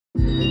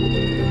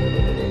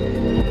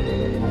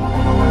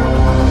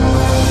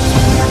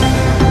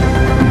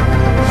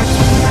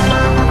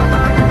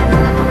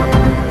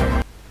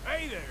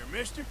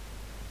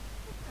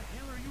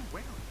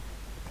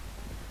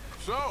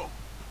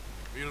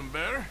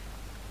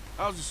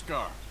How's the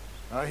scar?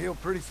 I heal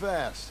pretty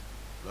fast.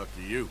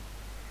 Lucky you.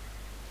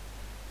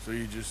 So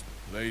you just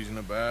lazing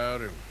about,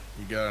 or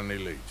you got any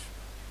leads?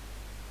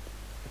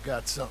 I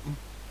got something.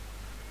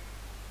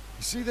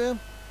 You see them?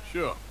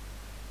 Sure.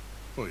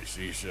 Well, you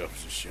see yourself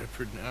as a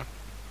shepherd now?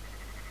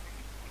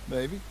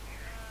 Maybe.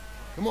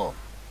 Come on.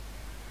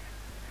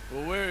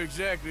 Well, where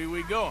exactly are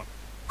we going?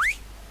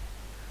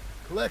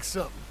 Collect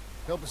something.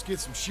 Help us get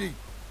some sheep.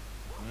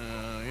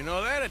 You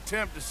know, that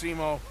attempt to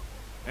seem all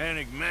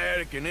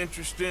enigmatic and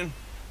interesting,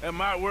 that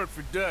might work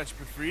for Dutch,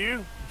 but for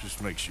you, it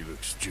just makes you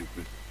look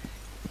stupid.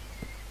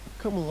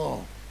 Come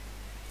along.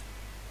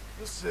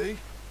 We'll see.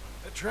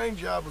 That train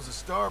job was a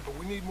start, but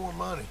we need more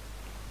money.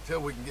 Until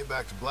we can get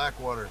back to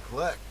Blackwater and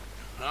collect.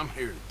 I'm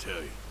here to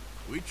tell you.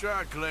 We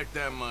try to collect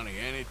that money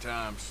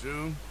anytime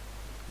soon,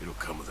 it'll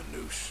come with a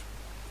noose.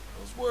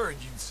 I was worried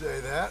you'd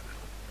say that.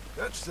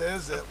 Dutch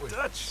says that we...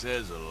 Dutch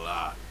says a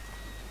lot.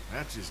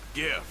 That's his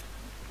gift.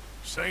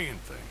 Saying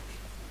things.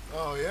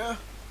 Oh, yeah?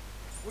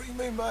 What do you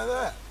mean by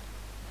that?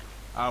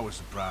 I was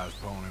the prize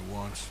pony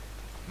once.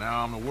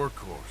 Now I'm the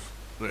workhorse.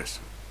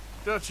 Listen,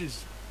 Dutch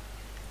is...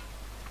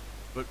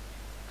 But,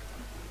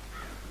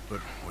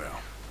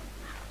 well,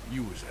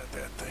 you was at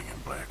that thing in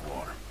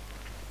Blackwater.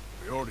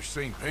 We already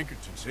seen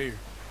Pinkertons here.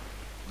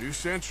 New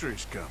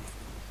century's coming.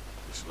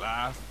 This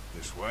life,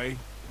 this way,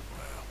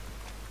 well,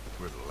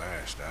 we're the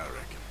last, I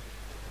reckon.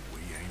 We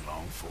ain't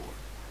long for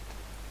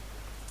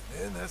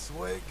it. And that's the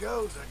way it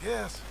goes, I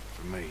guess.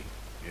 For me,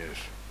 yes.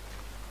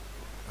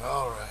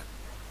 All right.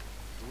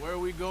 So where are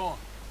we going?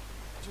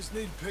 Just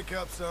need to pick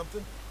up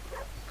something.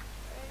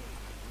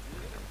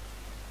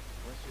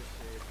 Let's just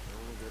say it can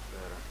only get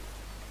better.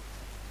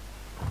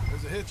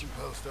 There's a hitching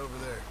post over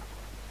there.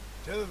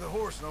 Tether the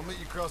horse and I'll meet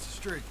you across the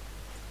street.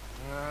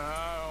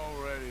 I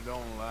already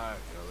don't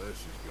like how this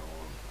is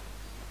going.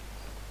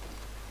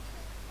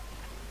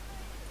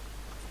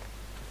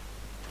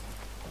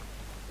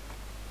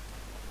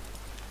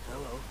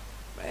 Hello.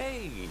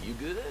 Hey, you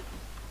good?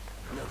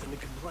 Nothing to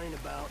complain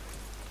about.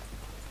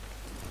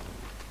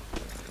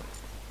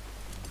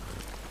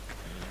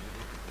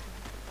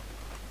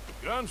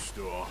 Gun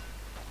store?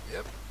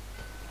 Yep.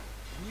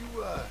 Can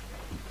you,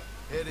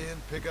 head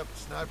in, pick up the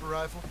sniper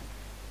rifle?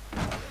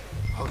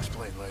 I'll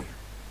explain later.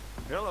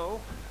 Hello.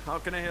 How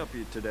can I help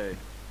you today?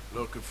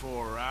 Looking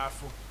for a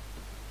rifle?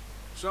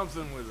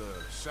 Something with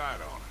a sight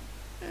on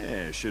it.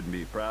 Yeah, it shouldn't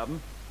be a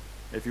problem.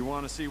 If you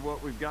want to see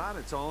what we've got,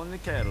 it's all in the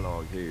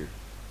catalog here.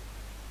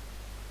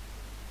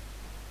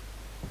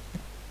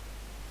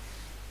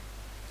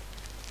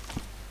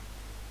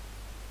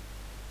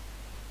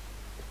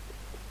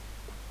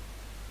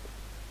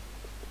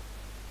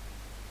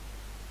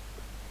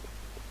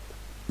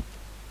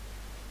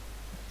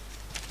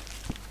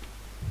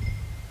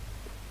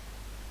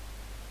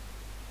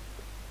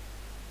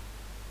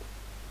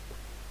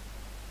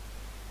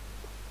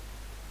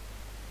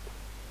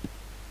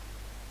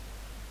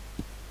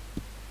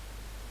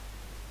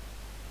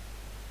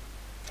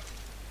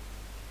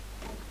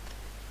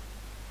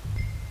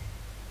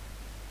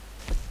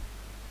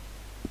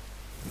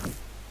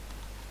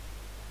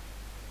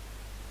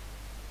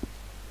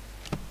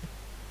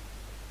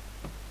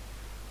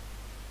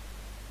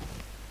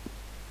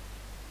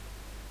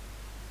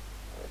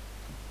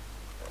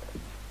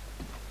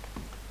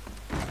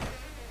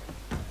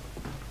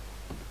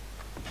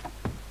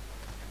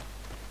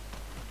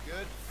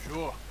 Good?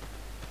 Sure.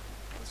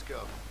 Let's go.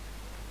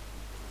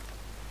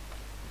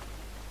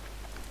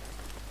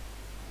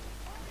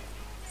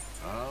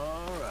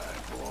 All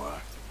right, boy.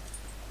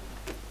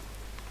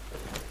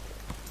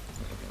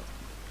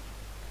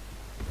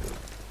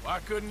 Why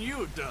couldn't you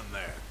have done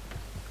that?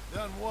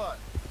 Done what?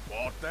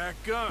 Bought that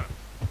gun.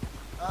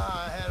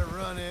 I had a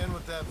run-in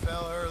with that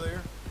fella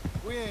earlier.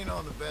 We ain't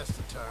on the best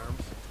of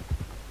terms.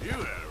 You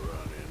had a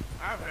run-in.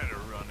 I've had a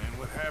run-in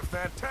with half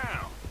that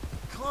town.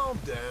 Calm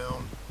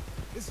down.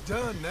 It's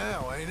done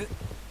now, ain't it?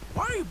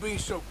 Why are you being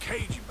so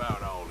cagey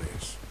about all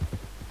this?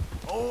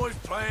 Always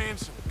playing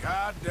some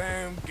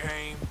goddamn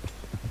game.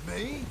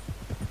 Me?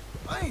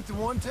 I ain't the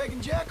one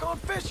taking Jack on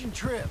fishing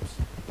trips.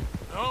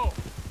 No,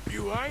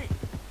 you ain't.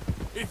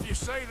 If you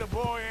say the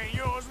boy ain't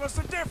yours, what's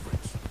the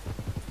difference?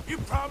 You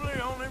probably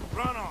only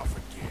run off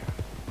again.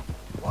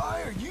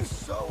 Why are you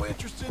so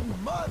interested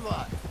in my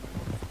life?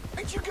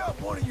 Ain't you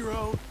got one of your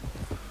own?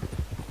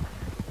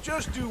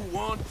 Just do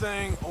one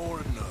thing or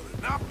another.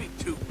 Not be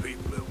two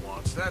people at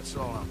once, that's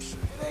all I'm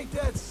saying. It ain't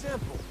that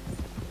simple.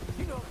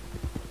 You know,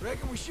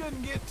 reckon we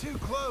shouldn't get too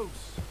close.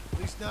 At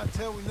least not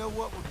till we know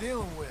what we're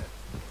dealing with.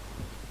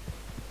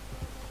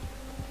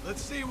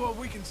 Let's see what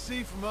we can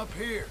see from up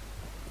here.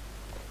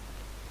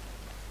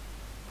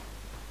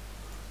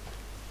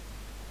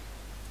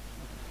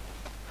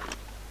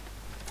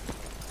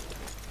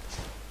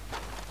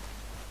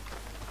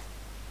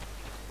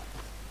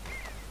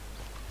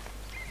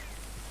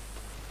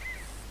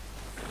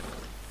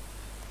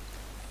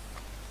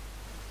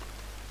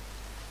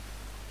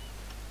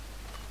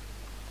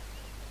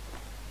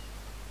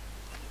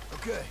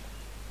 Okay,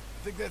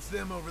 I think that's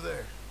them over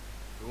there.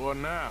 So what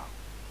now?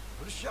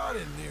 Put a shot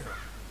in near them.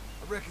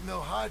 I reckon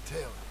they'll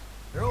hightail it.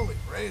 They're only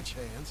ranch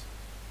hands.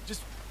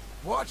 Just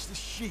watch the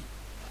sheep.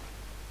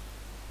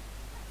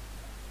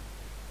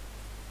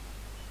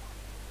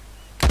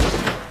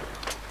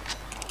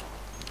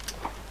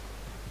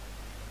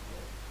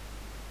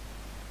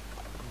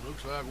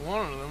 Looks like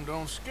one of them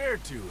don't scare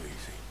too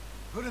easy.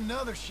 Put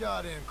another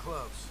shot in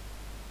close.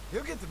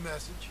 He'll get the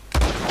message.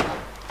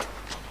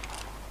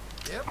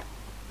 Yep,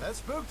 that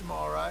spooked him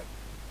all right.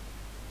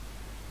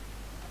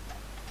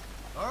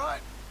 All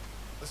right,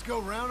 let's go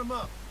round him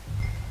up.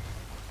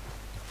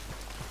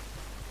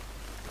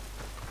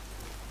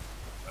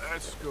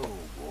 Let's go,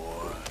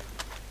 boy.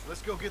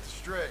 Let's go get the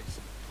strays.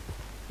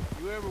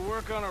 You ever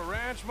work on a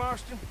ranch,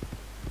 Marston?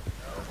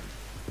 No.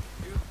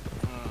 You?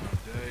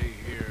 Day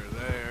here or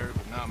there,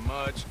 but not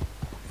much.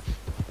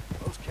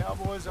 Those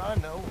cowboys I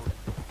know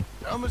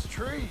are dumb as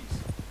trees.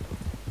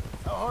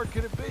 How hard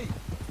could it be?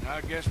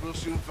 I guess we'll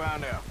soon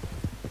find out.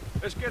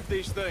 Let's get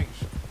these things.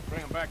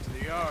 Bring them back to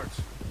the yards.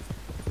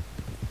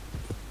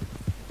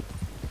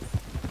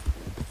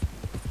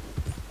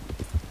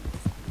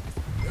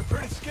 They're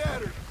pretty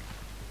scattered.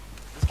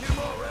 Let's get them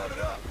all rounded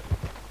up.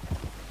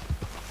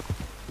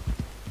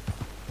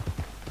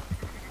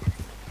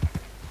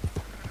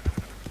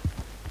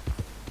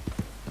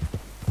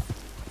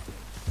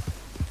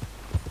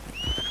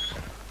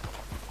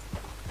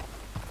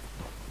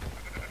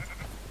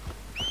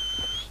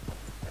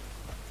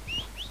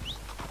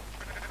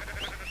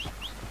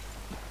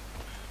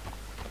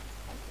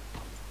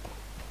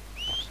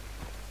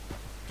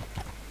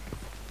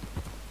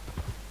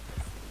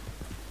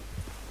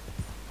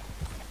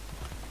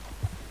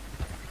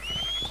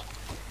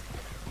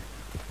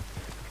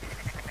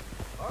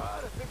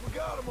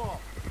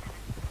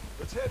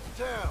 Let's head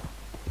to town.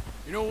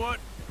 You know what?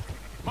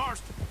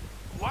 Marston,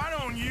 why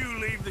don't you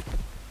leave the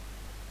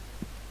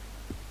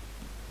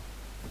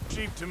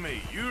sheep to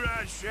me? You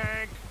ride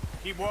Shank,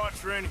 keep watch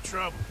for any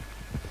trouble.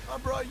 I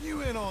brought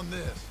you in on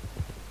this.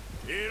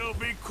 It'll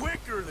be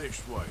quicker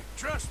this way,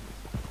 trust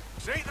me.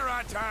 This ain't the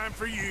right time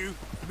for you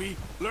to be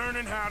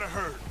learning how to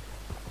herd.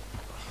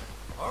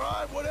 All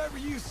right, whatever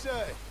you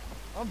say.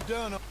 I'm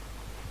done.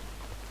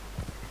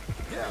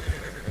 Yeah.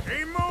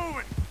 Keep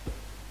moving.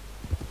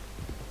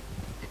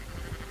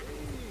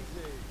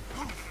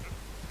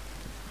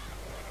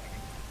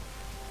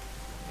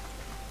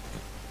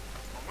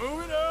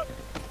 Move it up.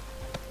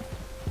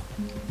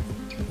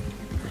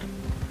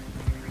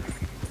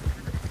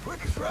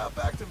 Quickest route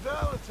back to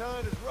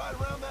Valentine is right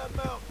around that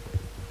mountain.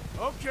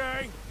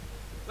 Okay.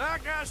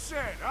 Like I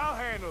said, I'll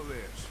handle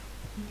this.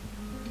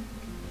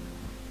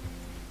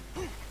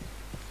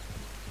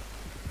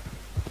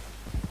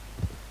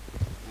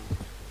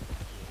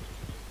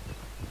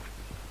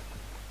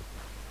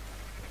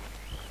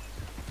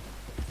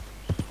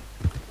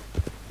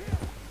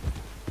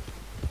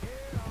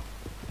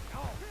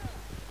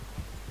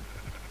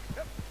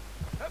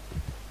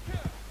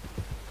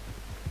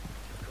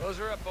 Close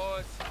her up,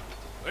 boys.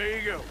 There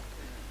you go.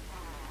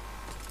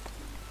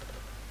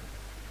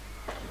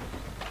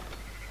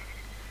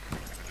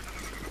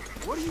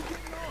 What are you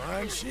getting on?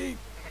 Fine sheep.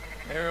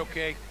 They're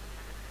okay.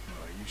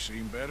 You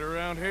seem better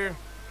around here?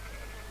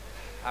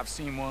 I've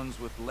seen ones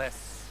with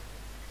less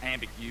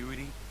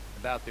ambiguity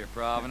about their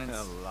provenance.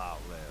 A lot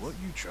less. What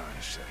you trying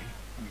to say?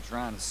 I'm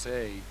trying to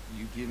say,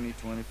 you give me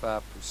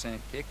 25%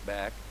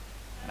 kickback,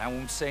 and I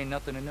won't say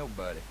nothing to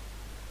nobody.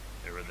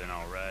 Everything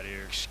all right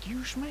here?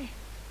 Excuse me?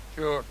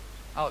 Sure,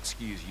 I'll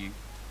excuse you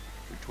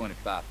for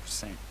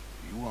 25%.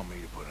 You want me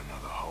to put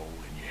another hole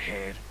in your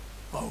head?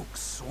 Folks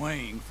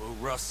swing for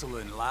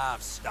rustling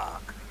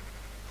livestock.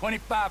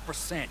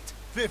 25%.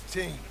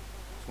 15.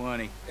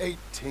 20.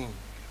 18.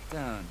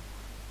 Done.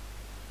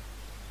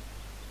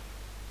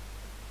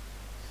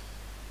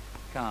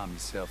 Calm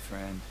yourself,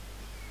 friend.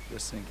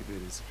 Just think of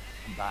it as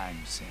buying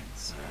you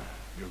sense.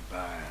 You're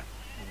buying.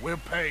 We'll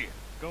pay you.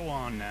 Go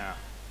on now.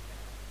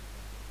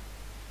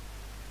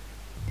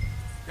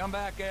 Come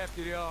back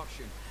after the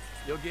auction.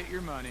 You'll get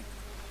your money.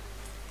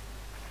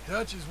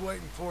 Dutch is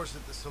waiting for us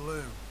at the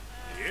saloon.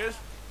 Yes?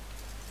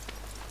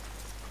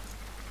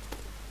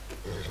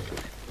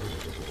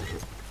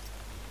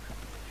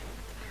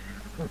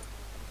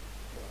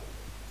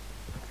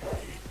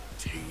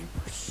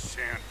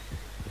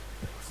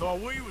 Thought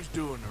we was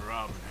doing the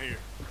robbing here.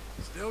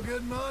 Still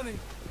good money.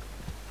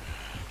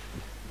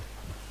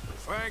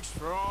 Thanks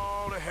for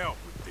all the help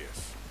with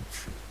this.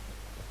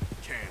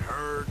 Can't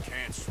herd,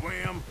 can't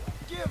swim.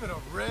 Give it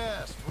a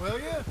rest, will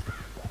ya?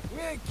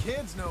 We ain't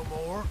kids no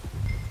more.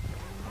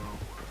 No,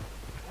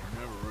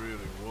 never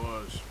really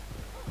was.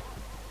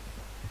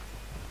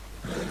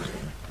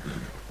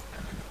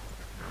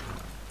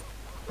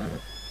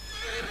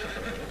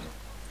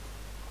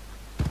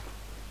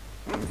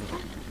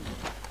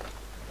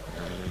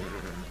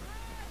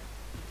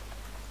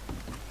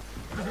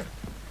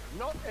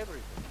 Not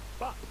everything,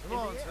 but Come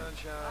on, in the end,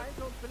 sunshine. I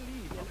don't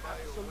believe in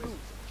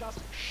absolutes. Just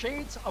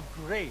shades of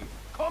gray.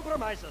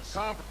 Compromises.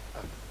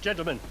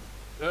 Gentlemen.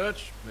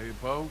 Dutch, me,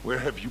 Poe. Where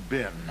have you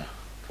been?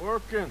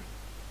 Working.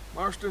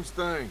 Marston's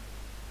thing.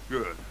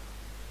 Good.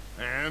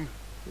 And?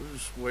 We're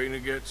just waiting to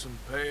get some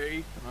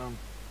pay.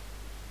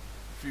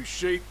 few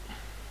sheep.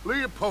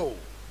 Leopold,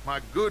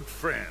 my good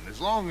friend, as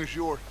long as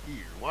you're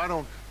here, why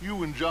don't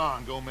you and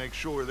John go make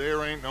sure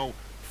there ain't no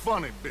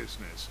funny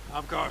business?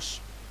 Of course.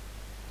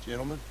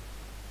 Gentlemen?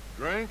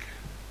 Drink?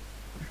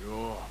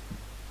 Sure.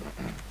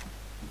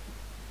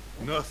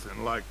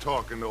 Nothing like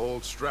talking to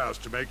old Strauss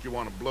to make you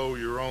want to blow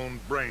your own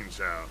brains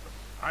out.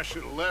 I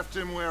should have left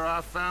him where I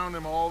found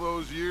him all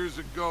those years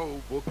ago.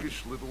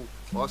 Bookish little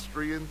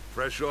Austrian,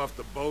 fresh off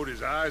the boat,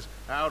 his eyes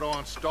out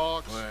on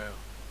stalks. Well,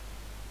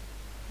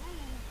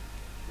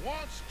 Who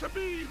wants to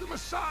be the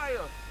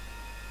Messiah?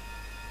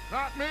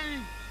 Not me.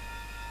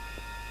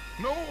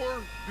 Nor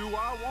do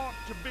I want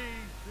to be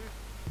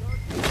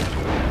this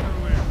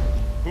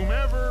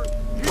whomever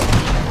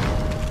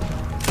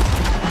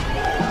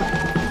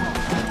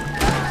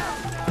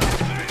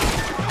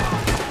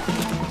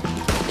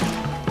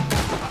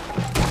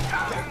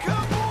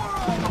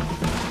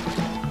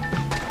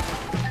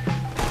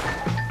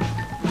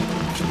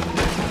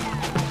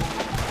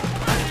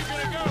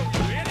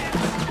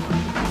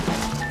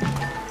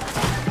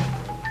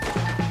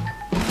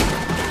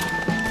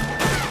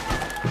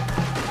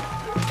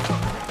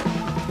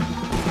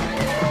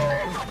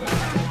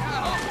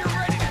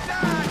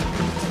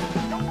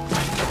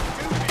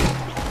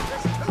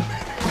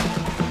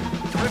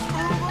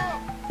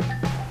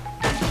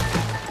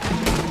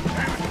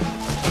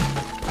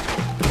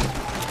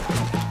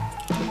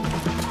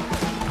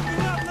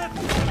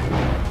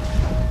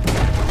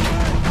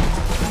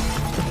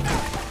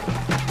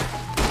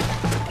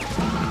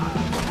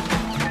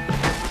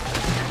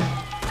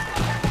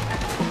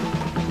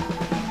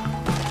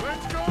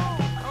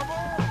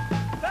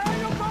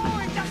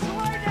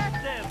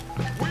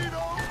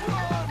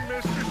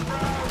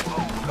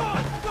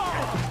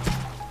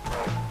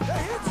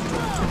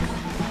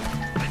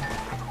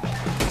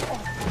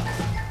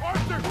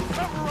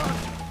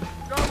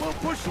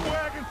push the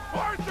wagon.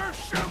 Arthur,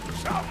 shoot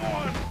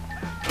someone!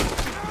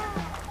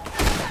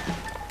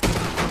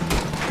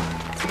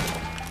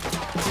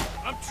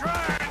 I'm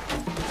trying.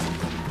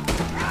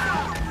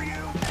 For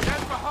you!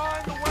 Get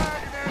behind the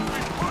wagon as we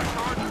push,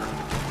 Arthur.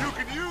 You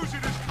can use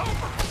it as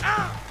cover.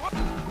 What are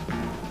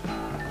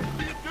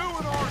you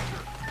doing,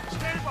 Arthur?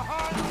 Stay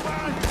behind the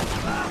wagon.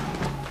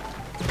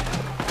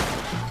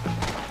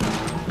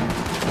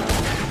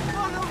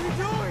 What are we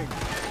doing?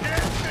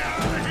 Get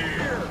out of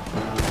here!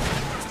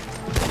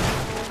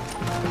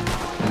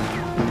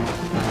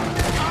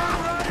 I'm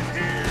right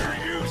here,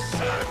 you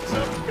sons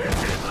of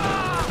bitches!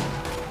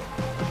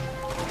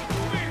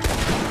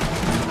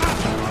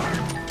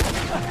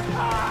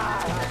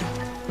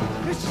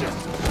 It's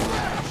just a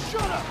trap.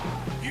 Shut up.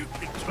 You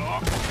can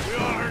talk. We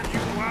all heard you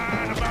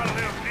whine about a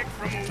little nick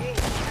from a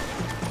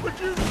wolf. Would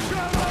you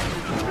shut up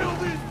and kill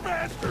these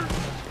bastards?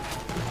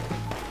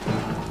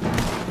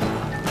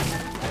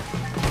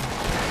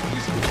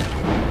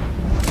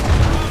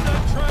 On the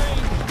train.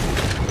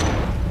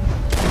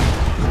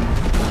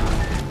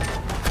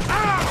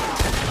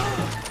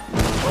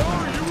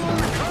 Oh, you want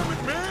to come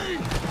at me?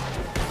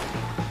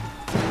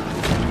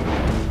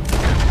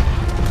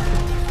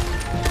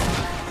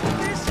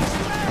 This is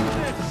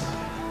madness.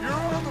 You're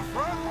on the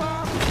front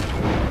line.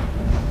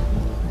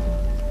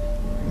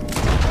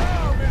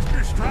 Now,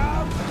 Mr.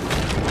 Strauss.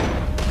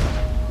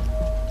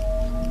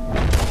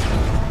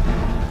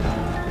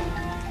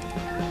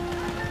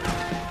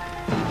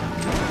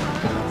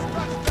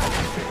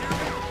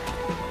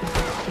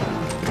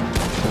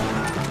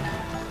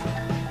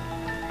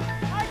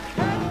 I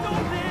can't do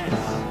this.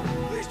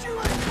 At least you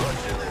ain't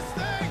pushing this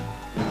thing.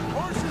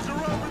 Horses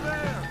are over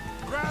there.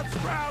 Grab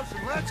Strauss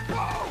and let's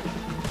go.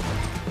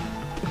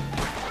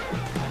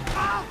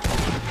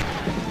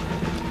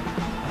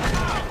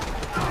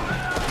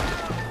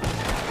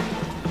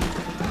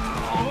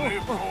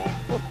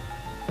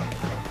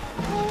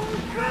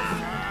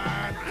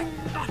 I'm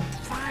not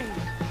fine.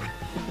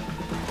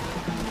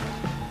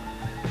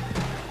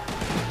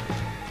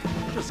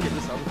 Just get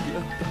us out of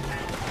here.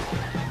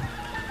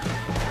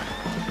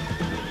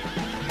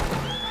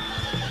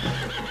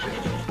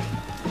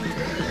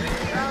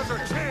 Now's our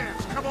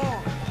chance. Come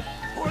on.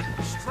 Put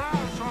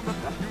Strauss on the...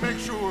 You make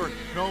sure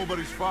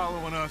nobody's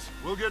following us.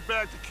 We'll get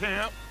back to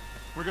camp.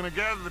 We're gonna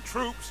gather the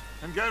troops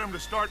and get them to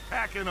start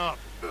packing up.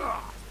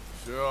 Ugh.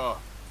 Sure.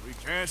 We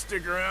can't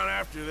stick around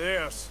after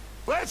this.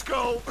 Let's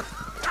go.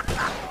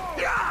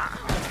 Yeah.